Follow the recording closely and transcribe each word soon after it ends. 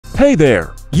Hey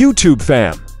there, YouTube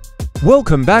fam!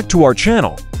 Welcome back to our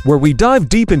channel, where we dive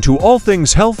deep into all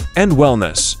things health and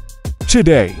wellness.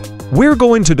 Today, we're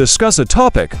going to discuss a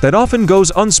topic that often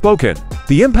goes unspoken: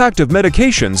 the impact of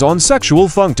medications on sexual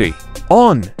functioning.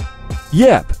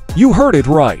 Yep, you heard it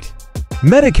right.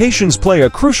 Medications play a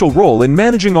crucial role in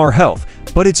managing our health,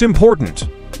 but it's important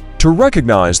to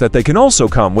recognize that they can also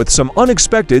come with some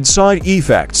unexpected side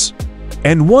effects.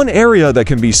 And one area that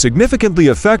can be significantly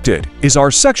affected is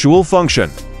our sexual function.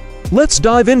 Let's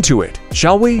dive into it,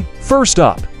 shall we? First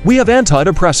up, we have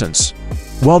antidepressants.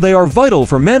 While they are vital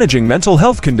for managing mental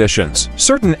health conditions,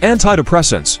 certain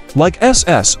antidepressants, like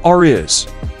SSRIs,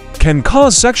 can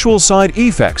cause sexual side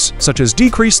effects such as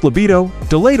decreased libido,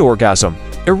 delayed orgasm,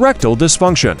 erectile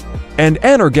dysfunction, and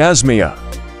anorgasmia.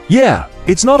 Yeah,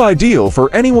 it's not ideal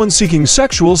for anyone seeking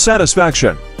sexual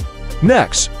satisfaction.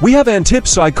 Next, we have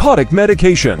antipsychotic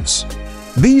medications.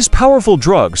 These powerful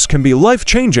drugs can be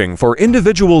life-changing for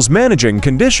individuals managing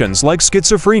conditions like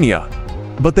schizophrenia,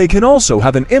 but they can also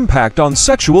have an impact on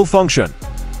sexual function.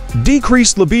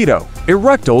 Decreased libido,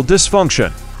 erectile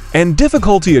dysfunction, and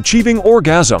difficulty achieving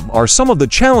orgasm are some of the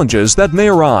challenges that may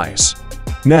arise.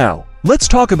 Now, let's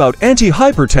talk about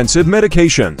antihypertensive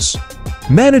medications.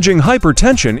 Managing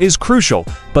hypertension is crucial,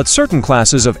 but certain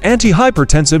classes of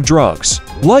antihypertensive drugs,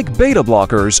 like beta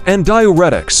blockers and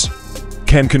diuretics,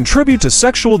 can contribute to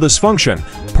sexual dysfunction,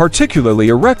 particularly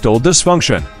erectile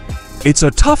dysfunction. It's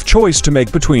a tough choice to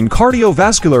make between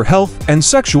cardiovascular health and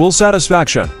sexual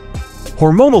satisfaction.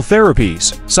 Hormonal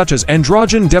therapies, such as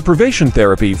androgen deprivation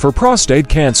therapy for prostate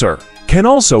cancer, can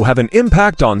also have an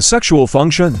impact on sexual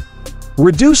function.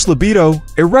 Reduced libido,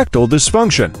 erectile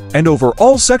dysfunction, and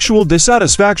overall sexual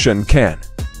dissatisfaction can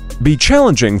be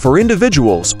challenging for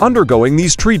individuals undergoing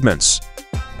these treatments.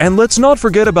 And let's not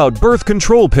forget about birth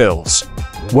control pills.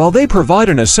 While they provide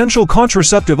an essential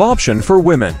contraceptive option for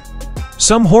women,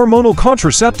 some hormonal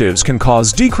contraceptives can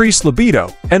cause decreased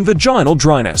libido and vaginal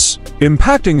dryness,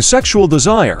 impacting sexual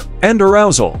desire and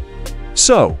arousal.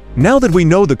 So, now that we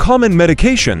know the common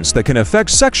medications that can affect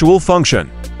sexual function,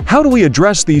 how do we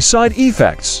address these side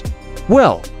effects?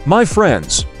 Well, my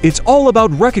friends, it's all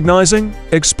about recognizing,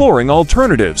 exploring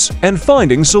alternatives, and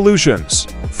finding solutions.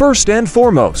 First and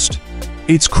foremost,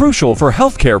 it's crucial for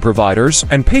healthcare providers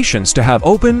and patients to have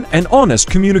open and honest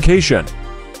communication.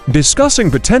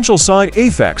 Discussing potential side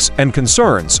effects and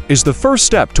concerns is the first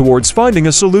step towards finding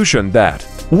a solution that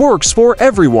works for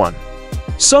everyone.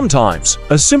 Sometimes,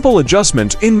 a simple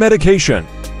adjustment in medication,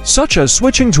 such as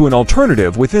switching to an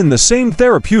alternative within the same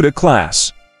therapeutic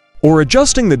class, or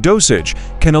adjusting the dosage,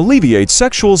 can alleviate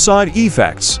sexual side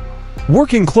effects.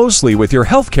 Working closely with your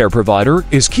healthcare provider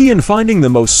is key in finding the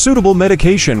most suitable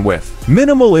medication with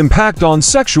minimal impact on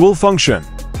sexual function.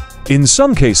 In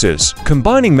some cases,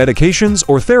 combining medications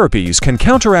or therapies can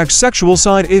counteract sexual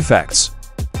side effects.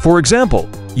 For example,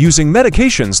 using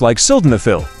medications like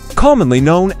sildenafil, commonly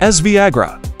known as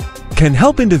Viagra, can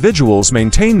help individuals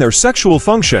maintain their sexual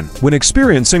function when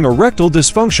experiencing erectile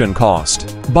dysfunction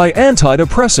caused by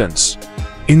antidepressants.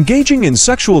 Engaging in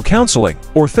sexual counseling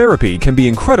or therapy can be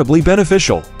incredibly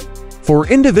beneficial for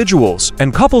individuals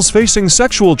and couples facing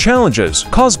sexual challenges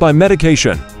caused by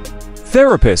medication.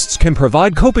 Therapists can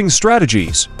provide coping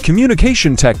strategies,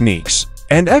 communication techniques,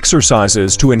 and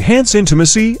exercises to enhance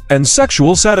intimacy and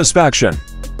sexual satisfaction.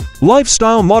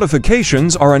 Lifestyle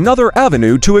modifications are another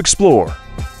avenue to explore.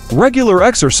 Regular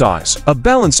exercise, a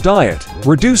balanced diet,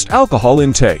 reduced alcohol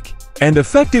intake, and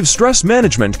effective stress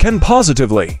management can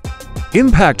positively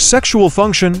impact sexual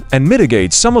function and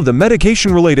mitigate some of the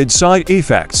medication-related side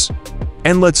effects.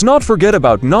 And let's not forget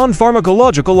about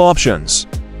non-pharmacological options.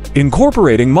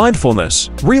 Incorporating mindfulness,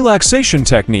 relaxation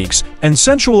techniques, and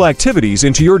sensual activities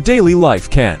into your daily life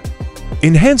can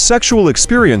enhance sexual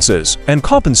experiences and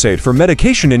compensate for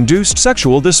medication-induced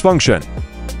sexual dysfunction.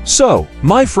 So,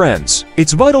 my friends,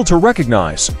 it's vital to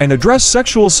recognize and address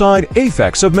sexual side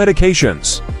effects of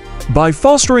medications. By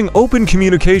fostering open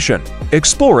communication,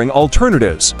 exploring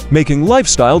alternatives, making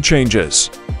lifestyle changes,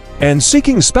 and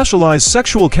seeking specialized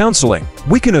sexual counseling,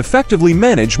 we can effectively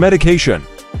manage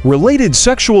medication-related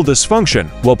sexual dysfunction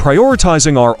while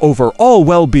prioritizing our overall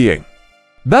well-being.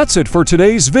 That's it for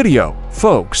today's video,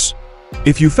 folks.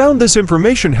 If you found this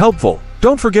information helpful,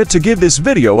 don't forget to give this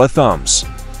video a thumbs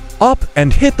up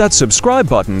and hit that subscribe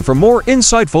button for more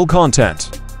insightful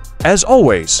content. As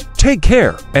always, take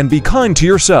care and be kind to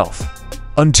yourself.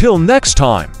 Until next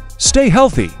time, stay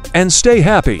healthy and stay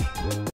happy.